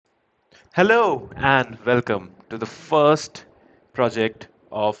Hello and welcome to the first project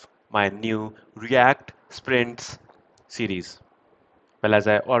of my new React Sprints series. Well, as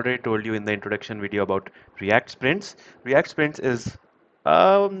I already told you in the introduction video about React Sprints is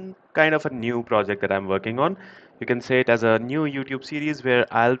kind of a new project that I'm working on. You can say it as a new YouTube series where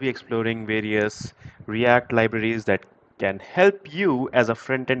I'll be exploring various React libraries that can help you as a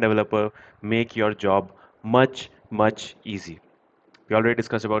front-end developer make your job much easy. We already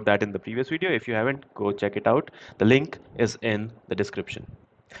discussed about that in the previous video. If you haven't, go check it out. The link is in the description.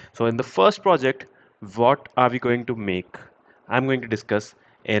 So in the first project, what are we going to make? I'm going to discuss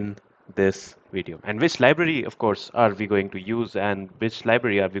in this video. And which library, of course, are we going to use and which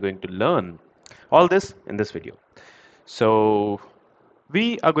library are we going to learn? All this in this video. So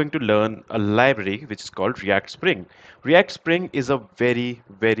we are going to learn a library which is called React Spring. React Spring is a very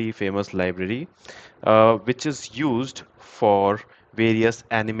famous library which is used for various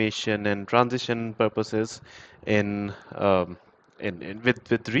animation and transition purposes in,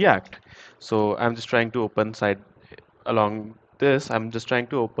 with React. So I'm just trying to open side along this. I'm just trying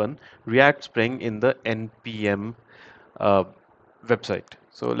to open React Spring in the npm uh, website.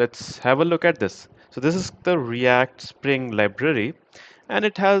 So let's have a look at this. So this is the React Spring library and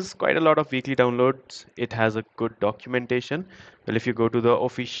it has quite a lot of weekly downloads. It has a good documentation. Well, if you go to the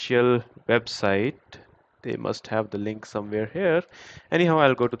official website, they must have the link somewhere here. Anyhow,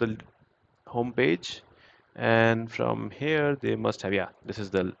 I'll go to the home page and from here they must have, yeah, this is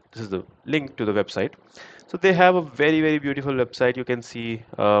the link to the website. So they have a very beautiful website. You can see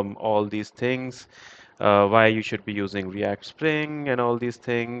all these things, why you should be using React Spring and all these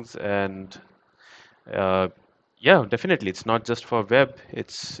things. And uh, yeah, definitely it's not just for web,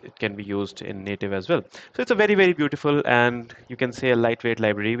 it can be used in native as well. So it's a very beautiful and you can say a lightweight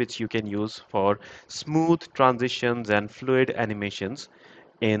library which you can use for smooth transitions and fluid animations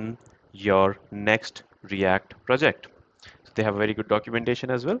in your next React project. So they have a very good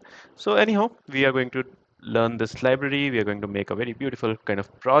documentation as well. So anyhow, we are going to learn this library. We are going to make a very beautiful kind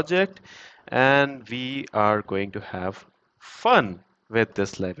of project and we are going to have fun with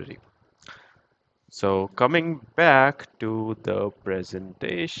this library. So coming back to the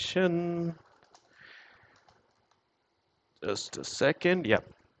presentation, just a second. Yeah.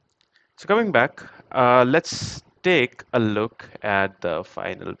 So coming back, let's take a look at the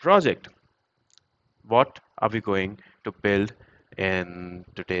final project. What are we going to build in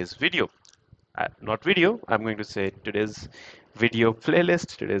today's video? Not video, I'm going to say today's video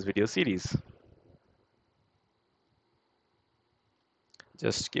playlist, today's video series.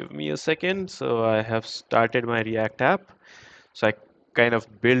 Just give me a second. So I have started my React app. So I kind of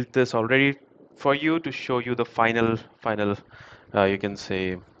built this already for you to show you the final, you can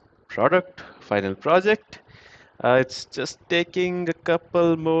say final project. It's just taking a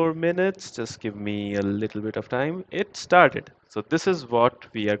couple more minutes. Just give me a little bit of time. It started. So this is what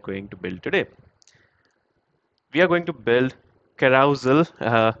we are going to build today. We are going to build carousel.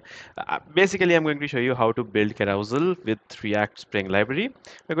 Basically, I'm going to show you how to build carousel with React Spring library.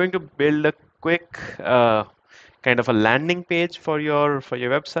 We're going to build a quick kind of a landing page for your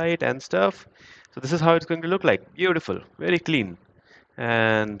website and stuff. So this is how it's going to look like. Beautiful, very clean.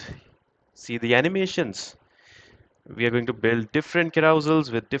 And see the animations. We are going to build different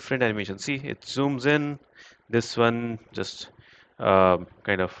carousels with different animations. See, it zooms in. This one just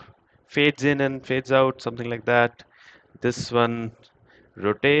kind of fades in and fades out, something like that. This one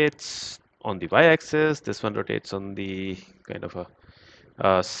rotates on the y-axis. This one rotates on the kind of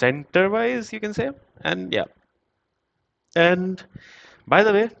a center-wise, you can say. And yeah. And by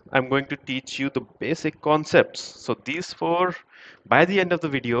the way, I'm going to teach you the basic concepts. So these four, by the end of the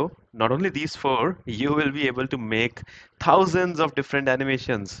video, not only these four, you will be able to make thousands of different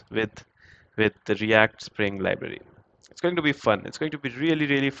animations with the React Spring library. It's going to be fun. It's going to be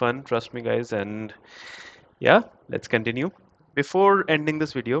really fun. Trust me, guys. And yeah, let's continue. Before ending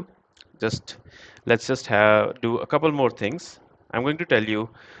this video, just let's just have do a couple more things. I'm going to tell you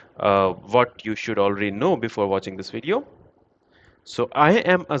what you should already know before watching this video. So I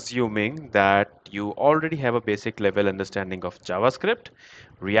am assuming that you already have a basic level understanding of JavaScript,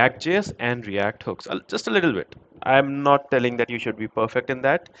 React.js, and React hooks. Just a little bit. I'm not telling that you should be perfect in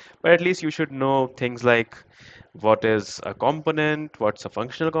that, but at least you should know things like what is a component, what's a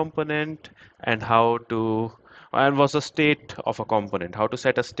functional component, and and what's the state of a component, how to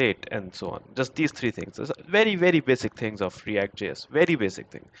set a state, and so on. Just these three things. These are very basic things of React.js. Very basic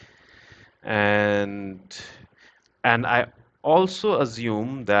thing. And I also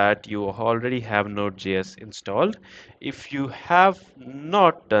assume that you already have Node.js installed. If you have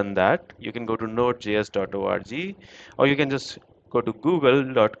not done that, you can go to nodejs.org or you can just go to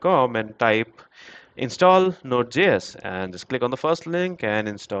google.com and type install Node.js and just click on the first link and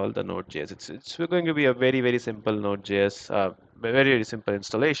install the Node.js. It's going to be a very simple Node.js, very simple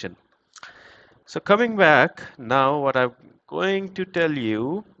installation. So coming back now, what I'm going to tell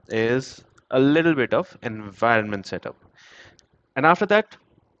you is a little bit of environment setup. And after that,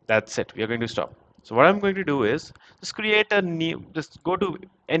 that's it. We are going to stop. So what I'm going to do is just create a new, just go to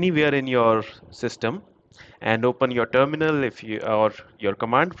anywhere in your system and open your terminal if you or your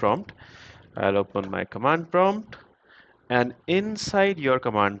command prompt. I'll open my command prompt, and inside your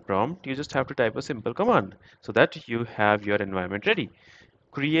command prompt, you just have to type a simple command so that you have your environment ready.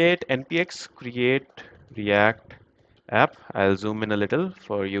 Create npx create react app. I'll zoom in a little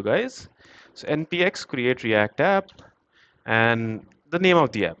for you guys. So npx create react app, and the name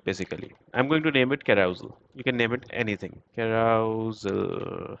of the app basically. I'm going to name it Carousel. You can name it anything.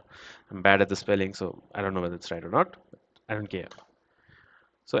 Carousel. I'm bad at the spelling, so I don't know whether it's right or not. I don't care.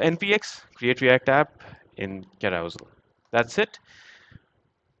 So npx create react app in Carousel. That's it.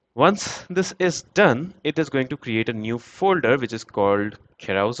 Once this is done, it is going to create a new folder which is called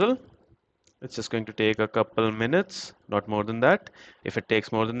Carousel. It's just going to take a couple minutes, not more than that. If it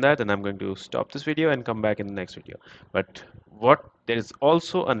takes more than that, then I'm going to stop this video and come back in the next video. But there is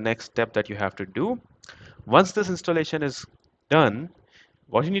also a next step that you have to do. Once this installation is done,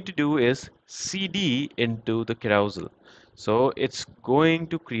 what you need to do is cd into the Carousel. So it's going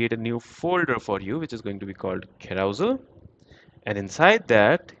to create a new folder for you, which is going to be called Carousel. And inside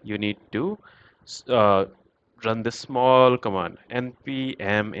that, you need to uh, run this small command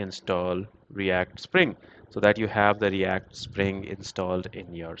npm install react spring so that you have the react spring installed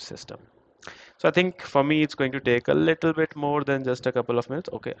in your system. So I think for me it's going to take a little bit more than just a couple of minutes.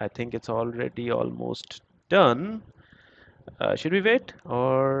 Okay, I think it's already almost done. Should we wait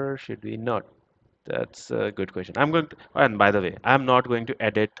or should we not? That's a good question. And by the way, I'm not going to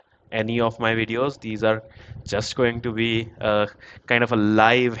edit any of my videos. These are just going to be a kind of a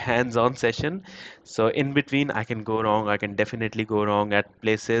live hands-on session. So in between, I can go wrong. I can definitely go wrong at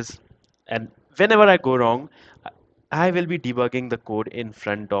places. And whenever I go wrong, I will be debugging the code in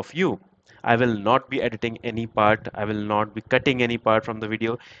front of you. I will not be editing any part. I will not be cutting any part from the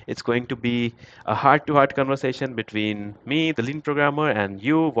video. It's going to be a heart-to-heart conversation between me, the lead programmer, and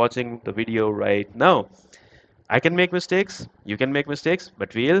you watching the video right now. I can make mistakes, you can make mistakes,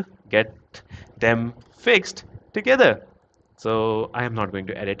 but we'll get them fixed together. So I am not going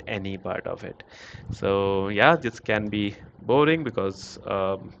to edit any part of it. So yeah, this can be boring because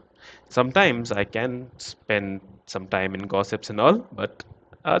sometimes I can spend some time in gossips and all, but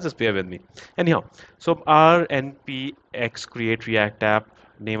just bear with me. Anyhow, so our npx create react app,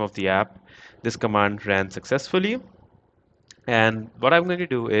 name of the app, this command ran successfully. And what I'm going to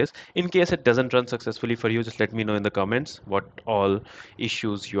do is, in case it doesn't run successfully for you, just let me know in the comments what all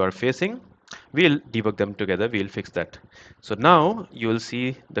issues you are facing. We'll debug them together. We'll fix that. So now you will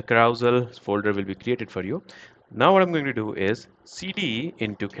see the Carousel folder will be created for you. Now what I'm going to do is cd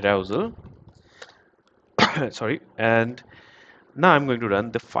into Carousel. Sorry. And now I'm going to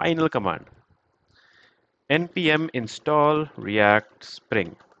run the final command. npm install react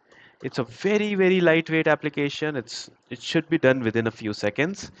spring. It's a very lightweight application. It should be done within a few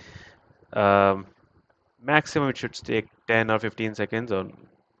seconds. Um, Maximum it should take 10 or 15 seconds or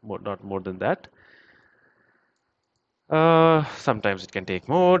more, not more than that. Sometimes it can take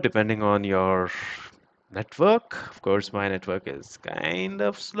more depending on your network. Of course, my network is kind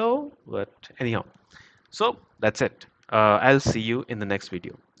of slow, but anyhow. So that's it. I'll see you in the next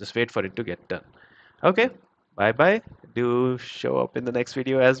video. Just wait for it to get done. Okay, bye bye. Do show up in the next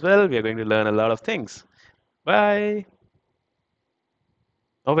video as well. We are going to learn a lot of things. Bye.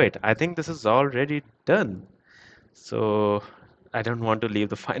 Oh wait, I think this is already done. So I don't want to leave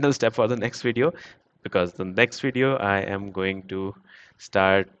the final step for the next video, because the next video I am going to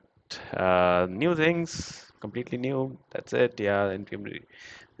start new things, completely new. That's it. Yeah, and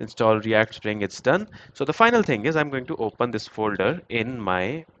install React Spring. It's done. So the final thing is I'm going to open this folder in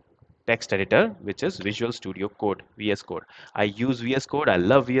my text editor, which is Visual Studio Code, VS Code. I use VS Code. I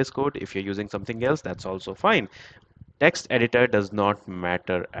love VS Code. If you're using something else, that's also fine. Text editor does not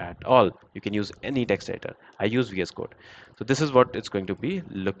matter at all. You can use any text editor. I use VS Code. So this is what it's going to be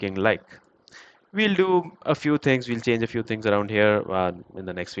looking like. We'll do a few things. We'll change a few things around here in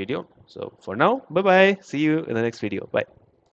the next video. So for now, bye bye. See you in the next video. Bye.